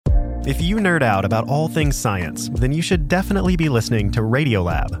If you nerd out about all things science, then you should definitely be listening to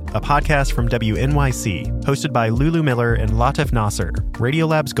Radiolab, a podcast from WNYC, hosted by Lulu Miller and Latif Nasser.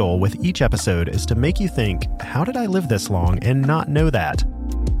 Radiolab's goal with each episode is to make you think, how did I live this long and not know that?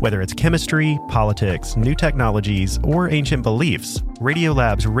 Whether it's chemistry, politics, new technologies, or ancient beliefs,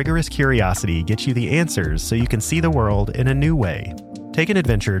 Radiolab's rigorous curiosity gets you the answers so you can see the world in a new way. Take an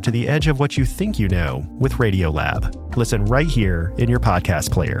adventure to the edge of what you think you know with Radiolab. Listen right here in your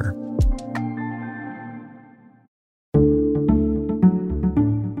podcast player.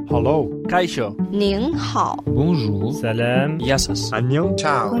 Hello. Kaixo. 您好. Bonjour. Salam. Yasas. 안녕.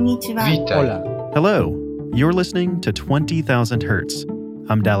 Ciao. Konnichiwa. Hola. Hello. You're listening to 20,000 Hertz.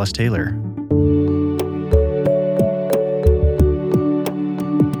 I'm Dallas Taylor.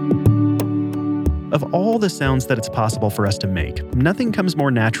 Of all the sounds that it's possible for us to make, nothing comes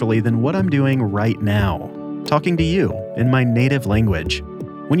more naturally than what I'm doing right now, talking to you in my native language.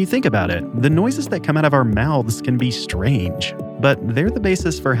 When you think about it, the noises that come out of our mouths can be strange, but they're the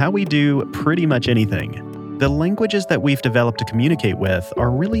basis for how we do pretty much anything. The languages that we've developed to communicate with are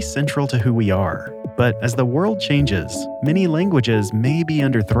really central to who we are. But as the world changes, many languages may be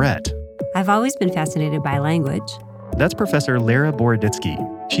under threat. I've always been fascinated by language. That's Professor Lara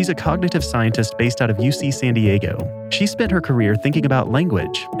Boroditsky. She's a cognitive scientist based out of UC San Diego. She spent her career thinking about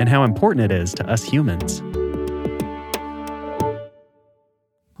language and how important it is to us humans.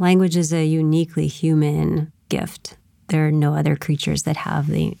 Language is a uniquely human gift. There are no other creatures that have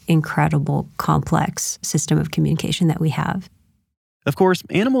the incredible, complex system of communication that we have. Of course,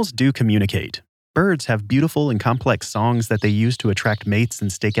 animals do communicate. Birds have beautiful and complex songs that they use to attract mates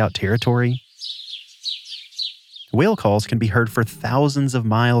and stake out territory. Whale calls can be heard for thousands of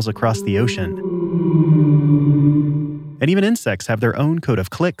miles across the ocean. And even insects have their own code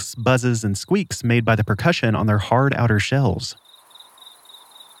of clicks, buzzes, and squeaks made by the percussion on their hard outer shells.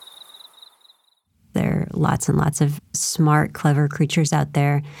 There are lots and lots of smart, clever creatures out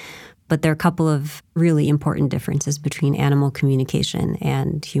there, but there are a couple of really important differences between animal communication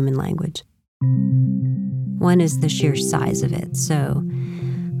and human language. One is the sheer size of it. So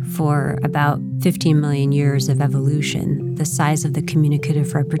for about 15 million years of evolution, the size of the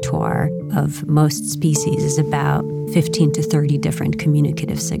communicative repertoire of most species is about 15 to 30 different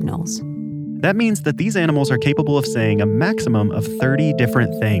communicative signals. That means that these animals are capable of saying a maximum of 30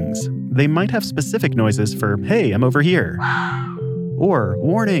 different things. They might have specific noises for, hey, I'm over here. Or,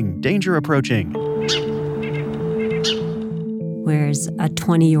 warning, danger approaching. Whereas a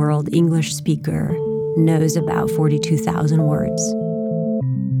 20-year-old English speaker knows about 42,000 words.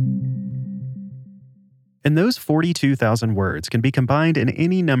 And those 42,000 words can be combined in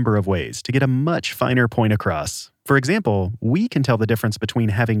any number of ways to get a much finer point across. For example, we can tell the difference between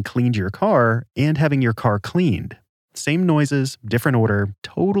having cleaned your car and having your car cleaned. Same noises, different order,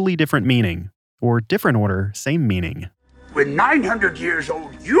 totally different meaning. Or different order, same meaning. When 900 years old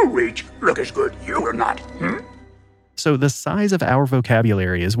you reach, look as good you will not. So the size of our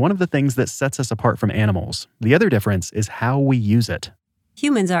vocabulary is one of the things that sets us apart from animals. The other difference is how we use it.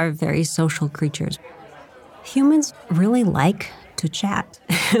 Humans are very social creatures. Humans really like to chat.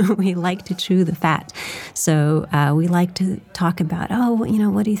 We like to chew the fat. So we like to talk about,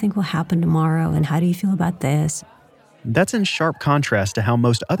 what do you think will happen tomorrow? And how do you feel about this? That's in sharp contrast to how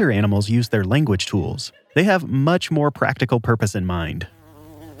most other animals use their language tools. They have much more practical purpose in mind.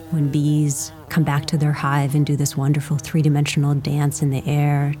 When bees come back to their hive and do this wonderful three-dimensional dance in the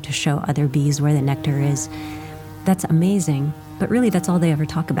air to show other bees where the nectar is, that's amazing. But really, that's all they ever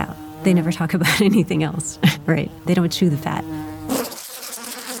talk about. They never talk about anything else, right? They don't chew the fat.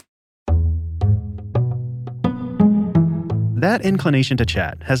 That inclination to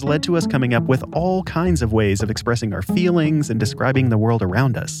chat has led to us coming up with all kinds of ways of expressing our feelings and describing the world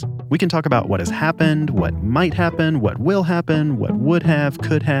around us. We can talk about what has happened, what might happen, what will happen, what would have,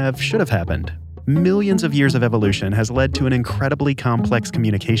 could have, should have happened. Millions of years of evolution has led to an incredibly complex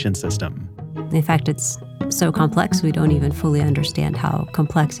communication system. In fact, it's so complex we don't even fully understand how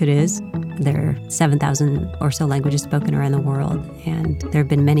complex it is. There are 7,000 or so languages spoken around the world, and there have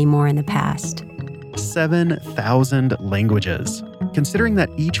been many more in the past. 7,000 languages. Considering that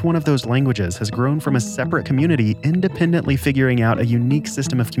each one of those languages has grown from a separate community independently figuring out a unique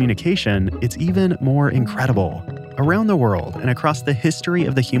system of communication, it's even more incredible. Around the world and across the history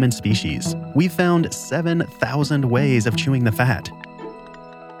of the human species, we've found 7,000 ways of chewing the fat.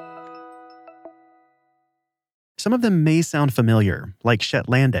 Some of them may sound familiar, like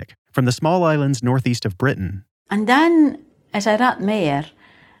Shetlandic, from the small islands northeast of Britain. And then, as I got mayor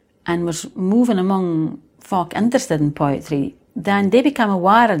and was moving among folk interested in poetry, then they became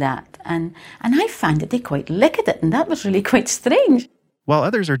aware of that. And I found that they quite liked it, and that was really quite strange. while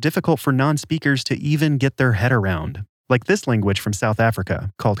others are difficult for non-speakers to even get their head around, like this language from South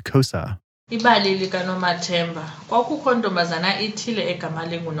Africa called Xhosa. Ibali likaNomathemba kwakukho ntombazana ithile egama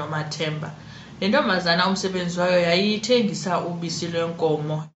linguNomathemba. Le ntombazana umsebenzi wayo yayithengisa ubisi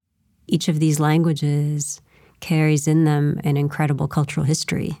lwenkomo. Each of these languages carries in them an incredible cultural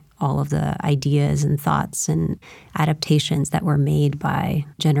history, all of the ideas and thoughts and adaptations that were made by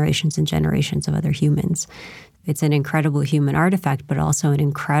generations and generations of other humans. It's an incredible human artifact, but also an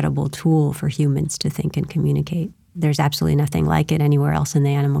incredible tool for humans to think and communicate. There's absolutely nothing like it anywhere else in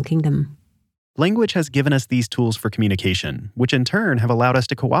the animal kingdom. Language has given us these tools for communication, which in turn have allowed us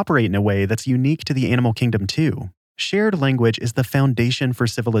to cooperate in a way that's unique to the animal kingdom too. Shared language is the foundation for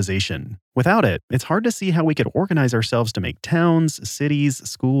civilization. Without it, it's hard to see how we could organize ourselves to make towns, cities,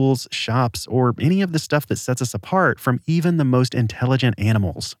 schools, shops, or any of the stuff that sets us apart from even the most intelligent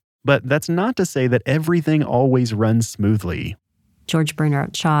animals. But that's not to say that everything always runs smoothly. George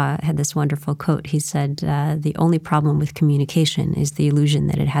Bernard Shaw had this wonderful quote. He said, the only problem with communication is the illusion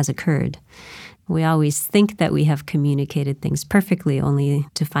that it has occurred. We always think that we have communicated things perfectly, only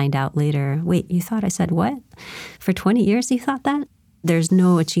to find out later, wait, you thought I said what? For 20 years you thought that? There's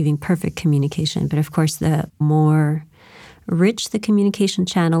no achieving perfect communication. But of course, the more rich the communication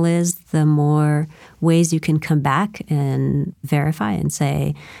channel is, the more ways you can come back and verify and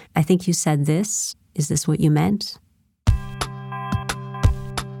say, I think you said this. Is this what you meant?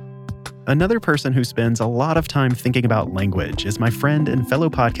 Another person who spends a lot of time thinking about language is my friend and fellow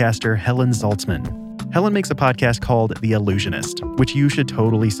podcaster Helen Zaltzman. Helen makes a podcast called The Allusionist, which you should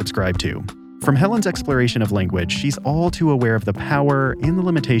totally subscribe to. From Helen's exploration of language, she's all too aware of the power and the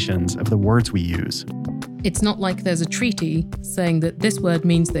limitations of the words we use. It's not like there's a treaty saying that this word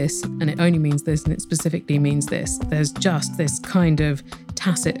means this, and it only means this, and it specifically means this. There's just this kind of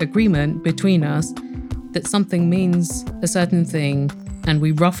tacit agreement between us that something means a certain thing, and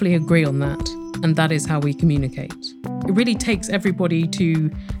we roughly agree on that, and that is how we communicate. It really takes everybody to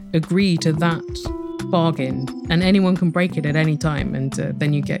agree to that bargain, and anyone can break it at any time, and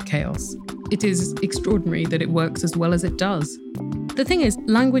then you get chaos. It is extraordinary that it works as well as it does. The thing is,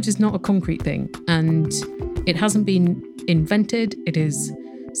 language is not a concrete thing, and it hasn't been invented. It is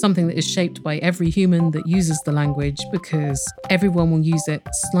something that is shaped by every human that uses the language, because everyone will use it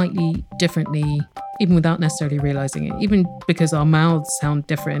slightly differently, even without necessarily realizing it, even because our mouths sound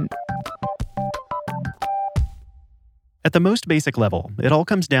different. At the most basic level, it all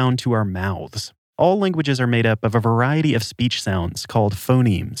comes down to our mouths. All languages are made up of a variety of speech sounds called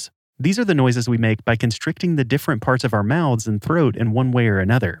phonemes. These are the noises we make by constricting the different parts of our mouths and throat in one way or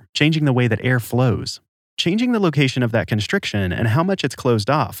another, changing the way that air flows. Changing the location of that constriction and how much it's closed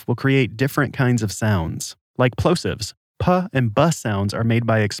off will create different kinds of sounds. Like plosives, P and B sounds are made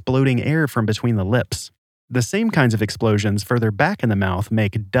by exploding air from between the lips. The same kinds of explosions further back in the mouth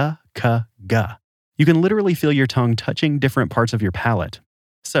make D, K, G. You can literally feel your tongue touching different parts of your palate.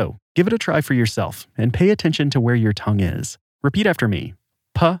 So, give it a try for yourself and pay attention to where your tongue is. Repeat after me.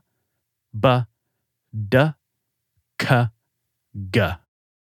 P, B, D, K, G.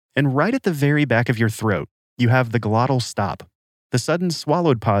 And right at the very back of your throat, you have the glottal stop, the sudden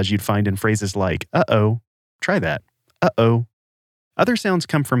swallowed pause you'd find in phrases like, uh-oh. Try that. Uh-oh. Other sounds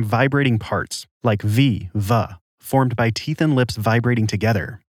come from vibrating parts, like V, V, formed by teeth and lips vibrating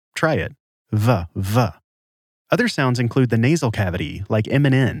together. Try it. V, V. Other sounds include the nasal cavity, like M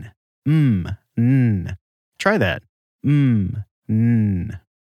and N. N. Try that. N.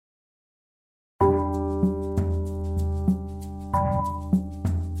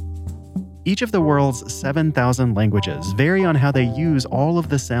 Each of the world's 7,000 languages vary on how they use all of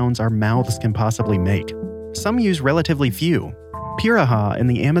the sounds our mouths can possibly make. Some use relatively few. Piraha in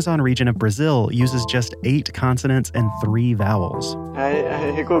the Amazon region of Brazil uses just 8 consonants and 3 vowels.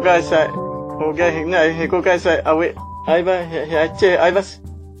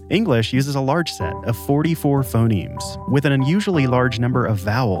 English uses a large set of 44 phonemes, with an unusually large number of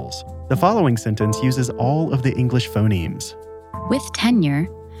vowels. The following sentence uses all of the English phonemes. With tenure,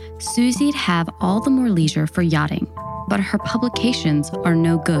 Susie'd have all the more leisure for yachting, but her publications are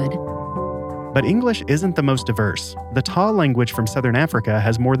no good. But English isn't the most diverse. The Ta language from Southern Africa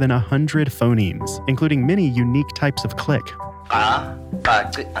has more than 100 phonemes, including many unique types of click.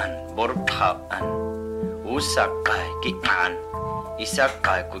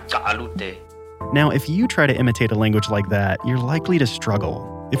 Now, if you try to imitate a language like that, you're likely to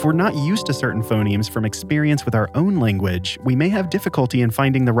struggle. If we're not used to certain phonemes from experience with our own language, we may have difficulty in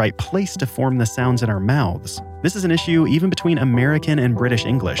finding the right place to form the sounds in our mouths. This is an issue even between American and British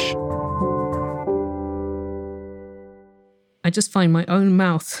English. I just find my own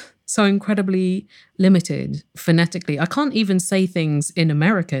mouth so incredibly limited phonetically. I can't even say things in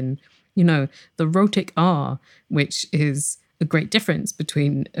American. You know, the rhotic R, which is a great difference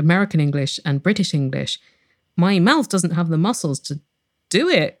between American English and British English. My mouth doesn't have the muscles to do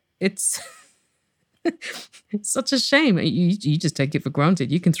it. It's such a shame. You just take it for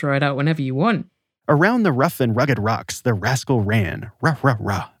granted. You can throw it out whenever you want. Around the rough and rugged rocks, the rascal ran. Rah, rah,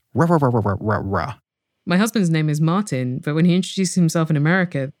 rah. Rah, rah, rah, rah, rah, rah. My husband's name is Martin, but when he introduced himself in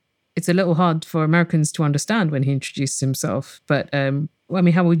America, it's a little hard for Americans to understand when he introduced himself. But,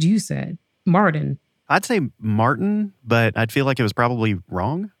 how would you say it? Martin. I'd say Martin, but I'd feel like it was probably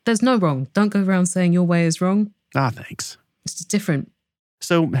wrong. There's no wrong. Don't go around saying your way is wrong. Thanks. It's just different.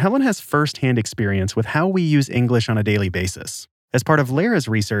 So Helen has firsthand experience with how we use English on a daily basis. As part of Lara's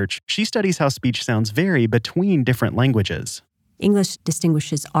research, she studies how speech sounds vary between different languages. English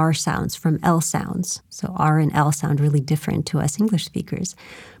distinguishes R sounds from L sounds. So R and L sound really different to us English speakers.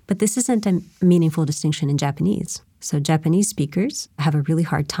 But this isn't a meaningful distinction in Japanese. So Japanese speakers have a really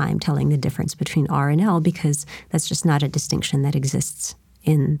hard time telling the difference between R and L because that's just not a distinction that exists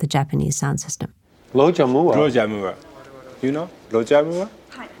in the Japanese sound system. Roger Moore. Roger Moore. You know Roger Moore?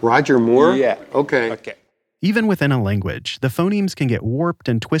 Roger Moore? Yeah. Okay. Even within a language, the phonemes can get warped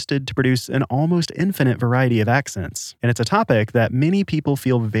and twisted to produce an almost infinite variety of accents. And it's a topic that many people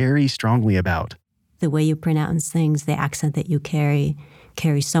feel very strongly about. The way you pronounce things, the accent that you carries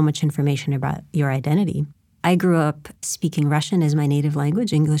so much information about your identity. I grew up speaking Russian as my native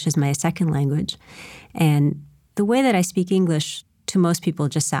language. English is my second language. And the way that I speak English to most people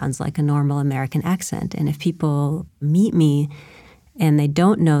just sounds like a normal American accent. And if people meet me and they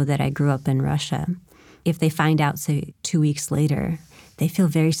don't know that I grew up in Russia, if they find out, say, 2 weeks later, they feel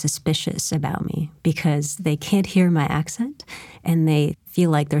very suspicious about me because they can't hear my accent and they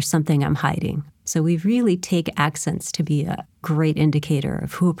feel like there's something I'm hiding. So we really take accents to be a great indicator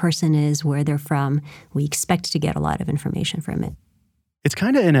of who a person is, where they're from. We expect to get a lot of information from it. It's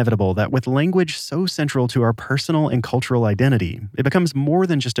kind of inevitable that with language so central to our personal and cultural identity, it becomes more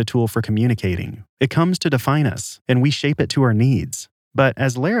than just a tool for communicating. It comes to define us, and we shape it to our needs. But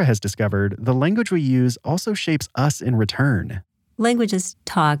as Lara has discovered, the language we use also shapes us in return. Languages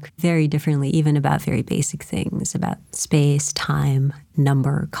talk very differently, even about very basic things, about space, time,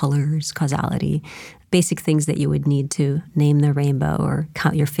 number, colors, causality, basic things that you would need to name the rainbow or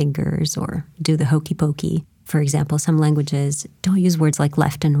count your fingers or do the hokey pokey. For example, some languages don't use words like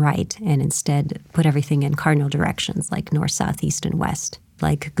left and right and instead put everything in cardinal directions like north, south, east, and west,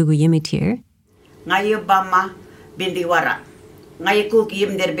 like Gugu Yimitir.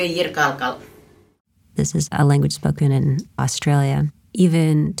 This is a language spoken in Australia.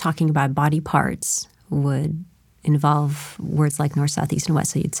 Even talking about body parts would involve words like north, south, east, and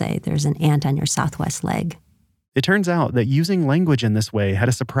west. So you'd say there's an ant on your southwest leg. It turns out that using language in this way had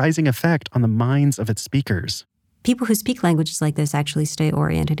a surprising effect on the minds of its speakers. People who speak languages like this actually stay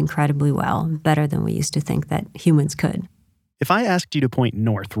oriented incredibly well, better than we used to think that humans could. If I asked you to point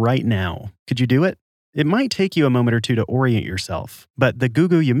north right now, could you do it? It might take you a moment or two to orient yourself, but the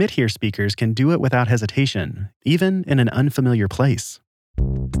Gugu Yimithir speakers can do it without hesitation, even in an unfamiliar place.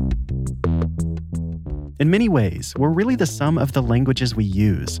 In many ways, we're really the sum of the languages we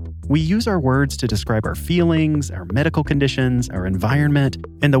use. We use our words to describe our feelings, our medical conditions, our environment,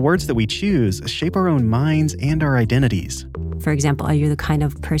 and the words that we choose shape our own minds and our identities. For example, are you the kind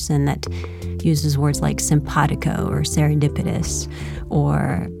of person that uses words like simpatico or serendipitous?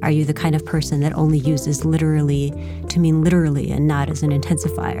 Or are you the kind of person that only uses literally to mean literally and not as an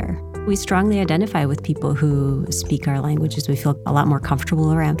intensifier? We strongly identify with people who speak our languages. We feel a lot more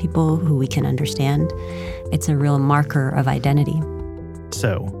comfortable around people who we can understand. It's a real marker of identity.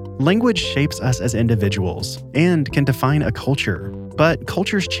 So, language shapes us as individuals and can define a culture. But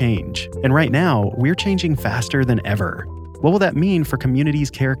cultures change, and right now, we're changing faster than ever. What will that mean for communities'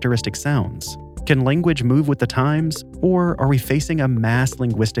 characteristic sounds? Can language move with the times, or are we facing a mass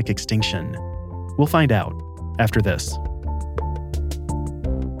linguistic extinction? We'll find out after this.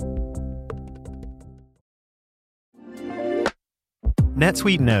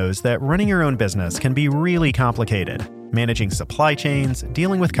 NetSuite knows that running your own business can be really complicated. Managing supply chains,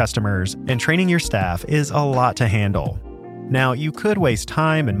 dealing with customers, and training your staff is a lot to handle. Now, you could waste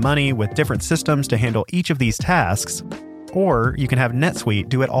time and money with different systems to handle each of these tasks, or you can have NetSuite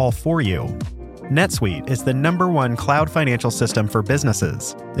do it all for you. NetSuite is the #1 cloud financial system for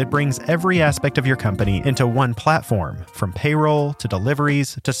businesses. It brings every aspect of your company into one platform, from payroll to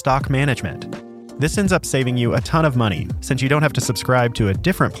deliveries to stock management. This ends up saving you a ton of money, since you don't have to subscribe to a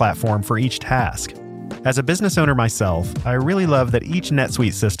different platform for each task. As a business owner myself, I really love that each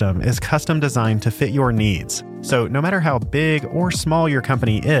NetSuite system is custom designed to fit your needs. So no matter how big or small your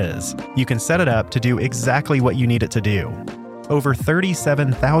company is, you can set it up to do exactly what you need it to do. Over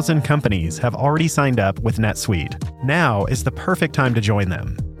 37,000 companies have already signed up with NetSuite. Now is the perfect time to join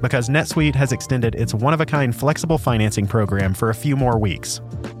them, because NetSuite has extended its one-of-a-kind flexible financing program for a few more weeks.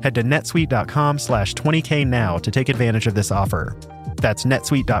 Head to netsuite.com/20K now to take advantage of this offer. That's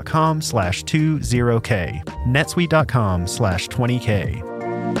netsuite.com/20K. netsuite.com/20K.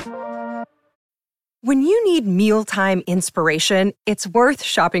 When you need mealtime inspiration, it's worth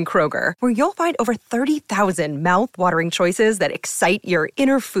shopping Kroger, where you'll find over 30,000 mouth-watering choices that excite your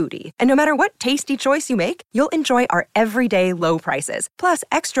inner foodie. And no matter what tasty choice you make, you'll enjoy our everyday low prices, plus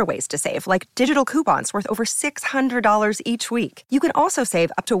extra ways to save, like digital coupons worth over $600 each week. You can also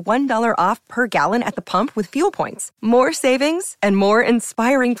save up to $1 off per gallon at the pump with fuel points. More savings and more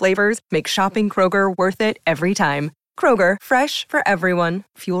inspiring flavors make shopping Kroger worth it every time. Kroger, fresh for everyone.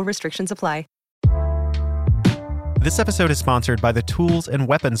 Fuel restrictions apply. This episode is sponsored by the Tools and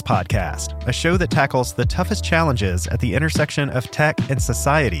Weapons Podcast, a show that tackles the toughest challenges at the intersection of tech and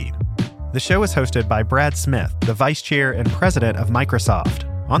society. The show is hosted by Brad Smith, the Vice Chair and President of Microsoft.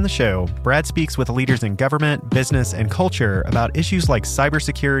 On the show, Brad speaks with leaders in government, business, and culture about issues like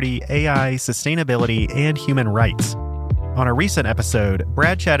cybersecurity, AI, sustainability, and human rights. On a recent episode,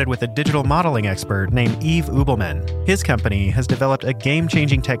 Brad chatted with a digital modeling expert named Yves Ubelman. His company has developed a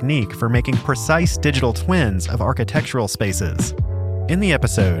game-changing technique for making precise digital twins of architectural spaces. In the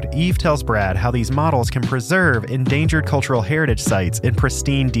episode, Yves tells Brad how these models can preserve endangered cultural heritage sites in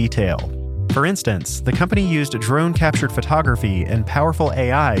pristine detail. For instance, the company used drone-captured photography and powerful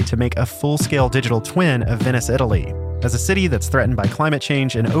AI to make a full-scale digital twin of Venice, Italy. As a city that's threatened by climate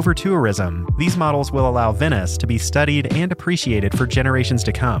change and over-tourism, these models will allow Venice to be studied and appreciated for generations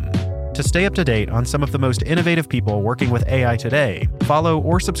to come. To stay up to date on some of the most innovative people working with AI today, follow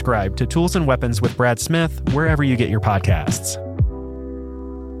or subscribe to Tools and Weapons with Brad Smith wherever you get your podcasts.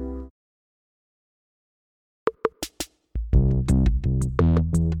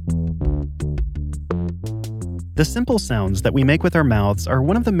 The simple sounds that we make with our mouths are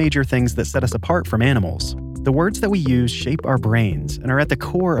one of the major things that set us apart from animals. The words that we use shape our brains and are at the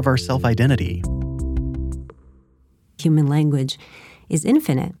core of our self-identity. Human language is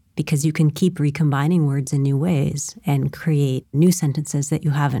infinite because you can keep recombining words in new ways and create new sentences that you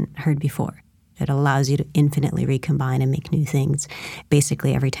haven't heard before. It allows you to infinitely recombine and make new things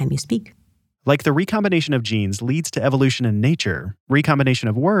basically every time you speak. Like the recombination of genes leads to evolution in nature, recombination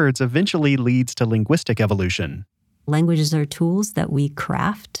of words eventually leads to linguistic evolution. Languages are tools that we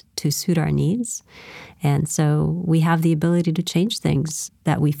craft to suit our needs. And so we have the ability to change things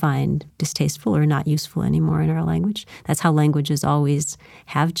that we find distasteful or not useful anymore in our language. That's how languages always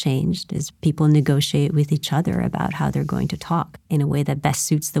have changed, is people negotiate with each other about how they're going to talk in a way that best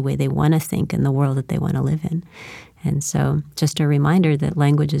suits the way they want to think and the world that they want to live in. And so just a reminder that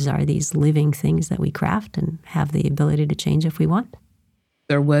languages are these living things that we craft and have the ability to change if we want.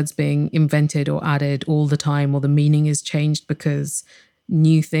 There are words being invented or added all the time, or the meaning is changed because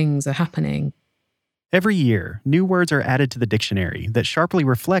new things are happening. Every year, new words are added to the dictionary that sharply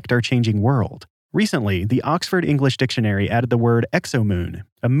reflect our changing world. Recently, the Oxford English Dictionary added the word exomoon,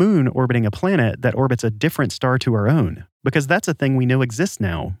 a moon orbiting a planet that orbits a different star to our own, because that's a thing we know exists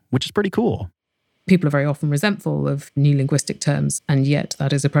now, which is pretty cool. People are very often resentful of new linguistic terms, and yet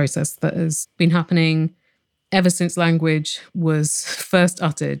that is a process that has been happening ever since language was first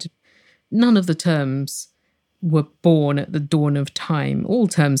uttered. None of the terms were born at the dawn of time. All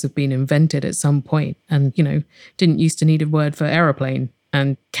terms have been invented at some point and, didn't used to need a word for aeroplane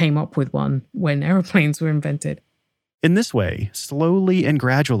and came up with one when aeroplanes were invented. In this way, slowly and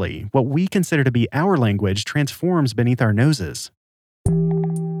gradually, what we consider to be our language transforms beneath our noses.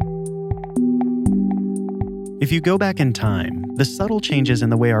 If you go back in time, the subtle changes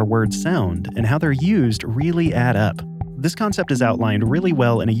in the way our words sound and how they're used really add up. This concept is outlined really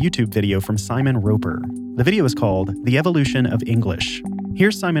well in a YouTube video from Simon Roper. The video is called The Evolution of English.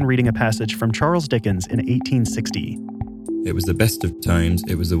 Here's Simon reading a passage from Charles Dickens in 1860. It was the best of times,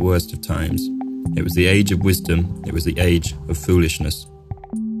 it was the worst of times. It was the age of wisdom, it was the age of foolishness.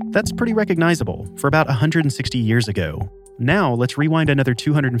 That's pretty recognizable for about 160 years ago. Now, let's rewind another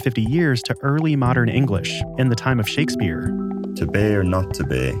 250 years to early modern English, in the time of Shakespeare. To be or not to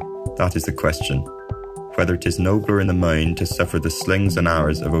be, that is the question. Whether 'tis nobler in the mind to suffer the slings and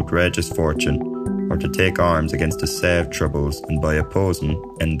arrows of outrageous fortune, or to take arms against to save troubles and by opposing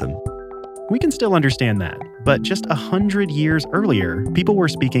end them. We can still understand that, but just 100 years earlier, people were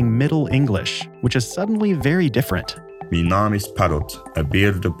speaking Middle English, which is suddenly very different. Min naam is Parrot, a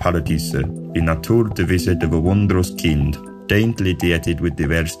beard of paradise, in natur de visse de wondrous kind, daintily dieted with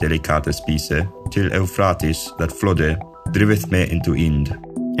diverse delicate specie, till Euphrates, that flooded, driveth me into Ind.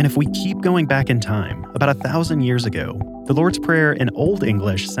 And if we keep going back in time, about 1,000 years ago, the Lord's Prayer in Old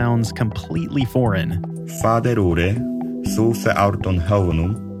English sounds completely foreign. Fader ore, so se ardon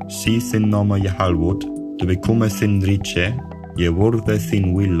haunum, si sin nama je halvot, de bekomme sin riche, je wurde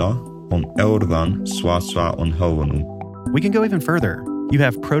sin willa, on eordan swa on haunum. We can go even further. You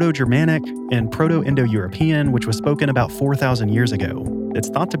have Proto-Germanic and Proto-Indo-European, which was spoken about 4,000 years ago. It's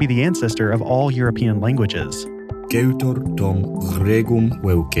thought to be the ancestor of all European languages. Geutor dom gregum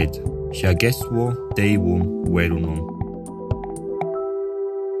veucet, hiagesvo deivum verunum.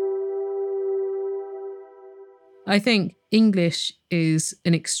 I think English is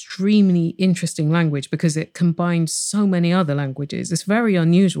an extremely interesting language because it combines so many other languages. It's very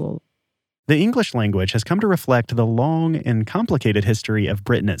unusual. The English language has come to reflect the long and complicated history of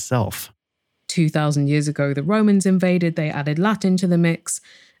Britain itself. 2,000 years ago, the Romans invaded, they added Latin to the mix,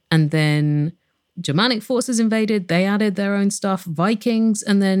 and then Germanic forces invaded, they added their own stuff, Vikings,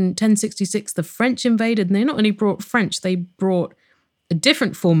 and then 1066, the French invaded, and they not only brought French, they brought a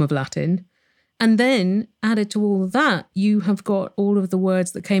different form of Latin. And then, added to all of that, you have got all of the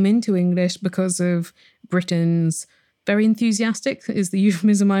words that came into English because of Britain's very enthusiastic, is the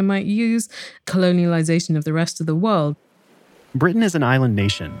euphemism I might use, colonialization of the rest of the world. Britain is an island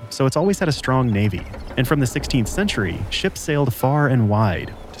nation, so it's always had a strong navy. And from the 16th century, ships sailed far and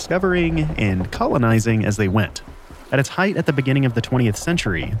wide, discovering and colonizing as they went. At its height at the beginning of the 20th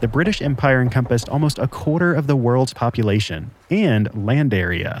century, the British Empire encompassed almost a quarter of the world's population and land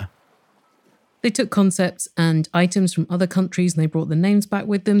area. They took concepts and items from other countries and they brought the names back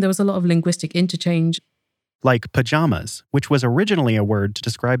with them. There was a lot of linguistic interchange. Like pajamas, which was originally a word to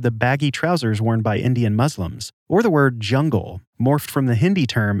describe the baggy trousers worn by Indian Muslims, or the word jungle, morphed from the Hindi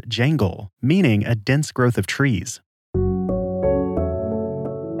term jangle, meaning a dense growth of trees.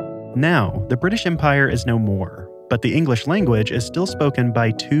 Now, the British Empire is no more, but the English language is still spoken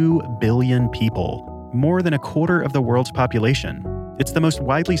by 2 billion people, more than a quarter of the world's population. It's the most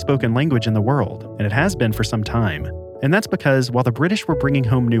widely spoken language in the world, and it has been for some time. And that's because while the British were bringing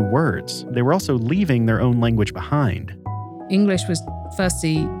home new words, they were also leaving their own language behind. English was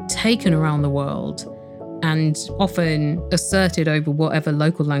firstly taken around the world and often asserted over whatever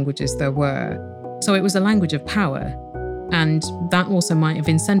local languages there were. So it was a language of power. And that also might have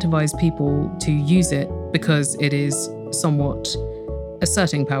incentivized people to use it because it is somewhat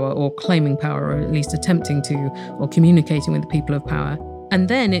asserting power or claiming power, or at least attempting to, or communicating with the people of power. And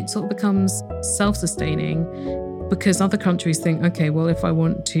then it sort of becomes self-sustaining because other countries think, okay, well, if I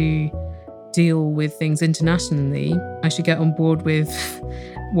want to deal with things internationally, I should get on board with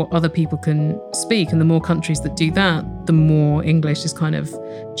what other people can speak. And the more countries that do that, the more English is kind of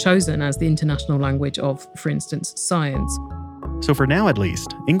chosen as the international language of, for instance, science. So for now, at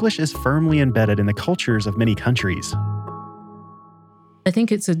least, English is firmly embedded in the cultures of many countries. I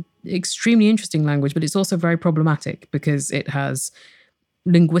think it's an extremely interesting language, but it's also very problematic because it has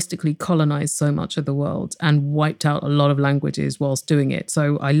linguistically colonized so much of the world and wiped out a lot of languages whilst doing it.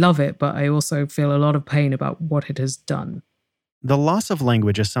 So I love it, but I also feel a lot of pain about what it has done. The loss of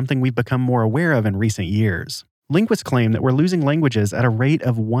language is something we've become more aware of in recent years. Linguists claim that we're losing languages at a rate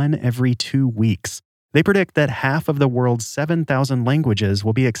of 1 every 2 weeks. They predict that half of the world's 7,000 languages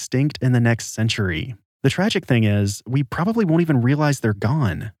will be extinct in the next century. The tragic thing is, we probably won't even realize they're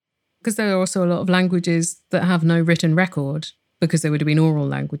gone. Because there are also a lot of languages that have no written record, because they would have been oral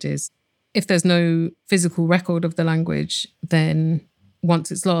languages. If there's no physical record of the language, then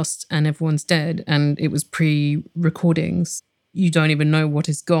once it's lost and everyone's dead and it was pre-recordings, you don't even know what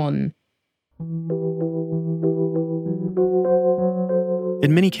is gone.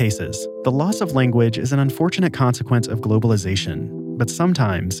 In many cases, the loss of language is an unfortunate consequence of globalization, but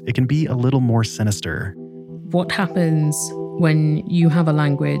sometimes it can be a little more sinister. What happens when you have a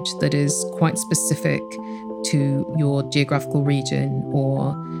language that is quite specific to your geographical region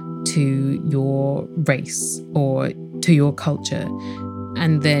or to your race or to your culture,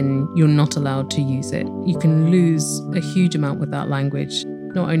 and then you're not allowed to use it? You can lose a huge amount with that language.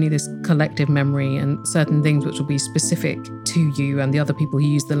 Not only this collective memory and certain things which will be specific to you and the other people who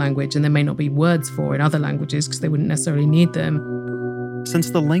use the language, and there may not be words for in other languages because they wouldn't necessarily need them.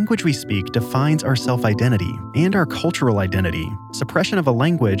 Since the language we speak defines our self-identity and our cultural identity, suppression of a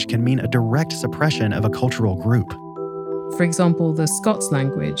language can mean a direct suppression of a cultural group. For example, the Scots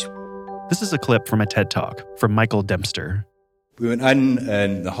language. This is a clip from a TED Talk from Michael Dempster. We went in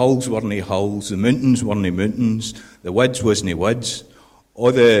and the hills weren't hills, the mountains weren't mountains, the woods wasn't woods.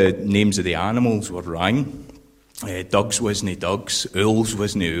 All the names of the animals were wrong. Dugs wasn't dugs, owls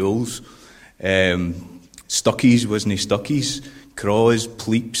wasn't owls, stuckies wasn't stuckies, craws,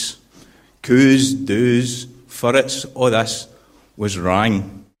 pleeps, coos, doos, furrets, all this was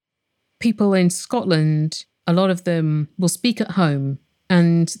wrong. People in Scotland, a lot of them will speak at home,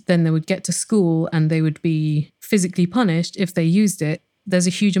 and then they would get to school and they would be physically punished if they used it. There's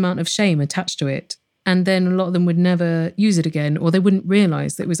a huge amount of shame attached to it. And then a lot of them would never use it again, or they wouldn't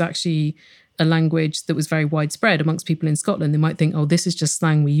realise that it was actually a language that was very widespread amongst people in Scotland. They might think, oh, this is just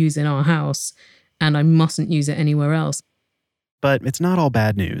slang we use in our house, and I mustn't use it anywhere else. But it's not all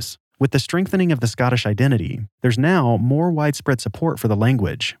bad news. With the strengthening of the Scottish identity, there's now more widespread support for the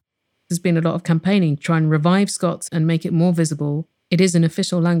language. There's been a lot of campaigning to try and revive Scots and make it more visible. It is an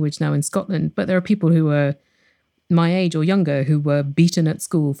official language now in Scotland, but there are people who are my age or younger who were beaten at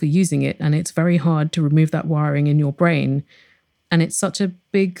school for using it, and it's very hard to remove that wiring in your brain. And it's such a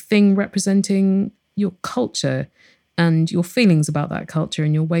big thing representing your culture and your feelings about that culture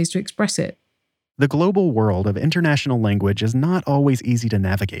and your ways to express it. The global world of international language is not always easy to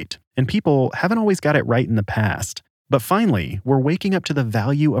navigate, and people haven't always got it right in the past. But finally, we're waking up to the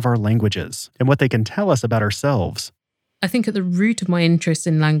value of our languages and what they can tell us about ourselves. I think at the root of my interest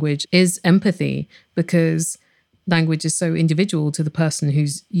in language is empathy, because language is so individual to the person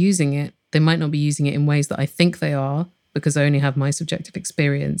who's using it. They might not be using it in ways that I think they are, because I only have my subjective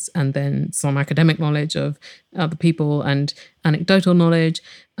experience and then some academic knowledge of other people and anecdotal knowledge.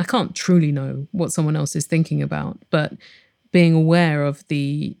 I can't truly know what someone else is thinking about, but being aware of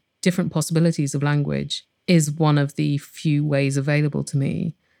the different possibilities of language is one of the few ways available to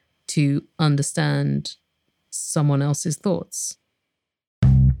me to understand someone else's thoughts.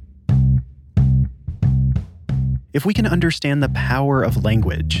 If we can understand the power of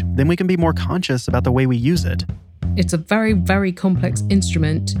language, then we can be more conscious about the way we use it. It's a very, very complex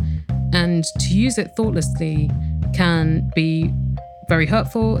instrument, and to use it thoughtlessly can be very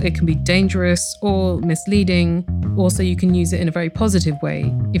hurtful, it can be dangerous or misleading. Also, you can use it in a very positive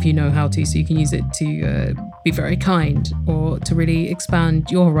way if you know how to. So you can use it to be very kind or to really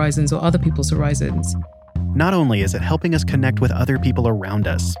expand your horizons or other people's horizons. Not only is it helping us connect with other people around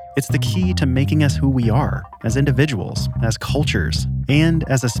us, it's the key to making us who we are as individuals, as cultures, and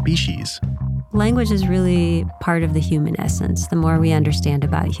as a species. Language is really part of the human essence. The more we understand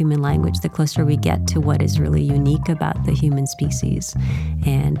about human language, the closer we get to what is really unique about the human species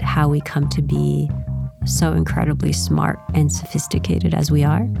and how we come to be so incredibly smart and sophisticated as we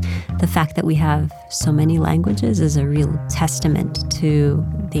are. The fact that we have so many languages is a real testament to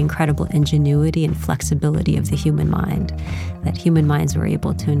the incredible ingenuity and flexibility of the human mind, that human minds were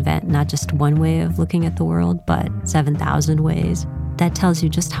able to invent not just one way of looking at the world, but 7,000 ways. That tells you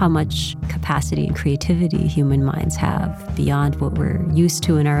just how much capacity and creativity human minds have beyond what we're used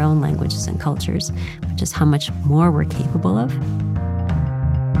to in our own languages and cultures, but just how much more we're capable of.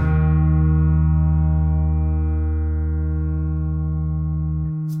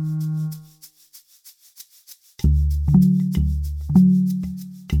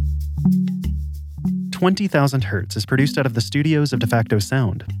 "20,000 Hertz" is produced out of the studios of De Facto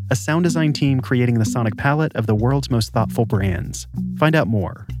Sound, a sound design team creating the sonic palette of the world's most thoughtful brands. Find out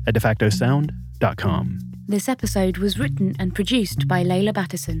more at defactosound.com. This episode was written and produced by Layla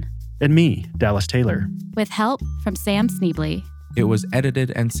Battison. And me, Dallas Taylor. With help from Sam Sneebly. It was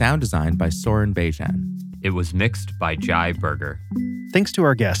edited and sound designed by Soren Bejan. It was mixed by Jai Berger. Thanks to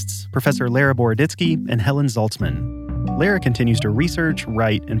our guests, Professor Lara Boroditsky and Helen Zaltzman. Lara continues to research,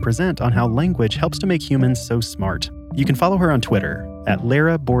 write, and present on how language helps to make humans so smart. You can follow her on Twitter at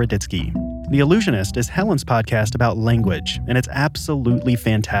Lara Boroditsky. The Illusionist is Helen's podcast about language, and it's absolutely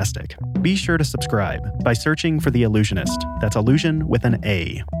fantastic. Be sure to subscribe by searching for The Illusionist. That's illusion with an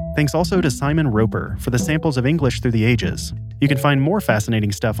A. Thanks also to Simon Roper for the samples of English through the ages. You can find more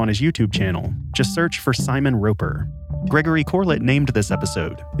fascinating stuff on his YouTube channel. Just search for Simon Roper. Gregory Corlett named this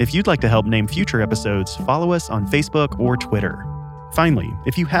episode. If you'd like to help name future episodes, follow us on Facebook or Twitter. Finally,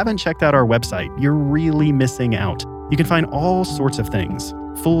 if you haven't checked out our website, you're really missing out. You can find all sorts of things.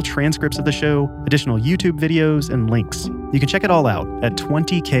 Full transcripts of the show, additional YouTube videos, and links. You can check it all out at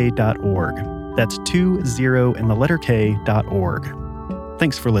 20k.org. That's 20 and the letter K.org.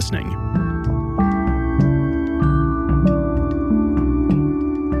 Thanks for listening.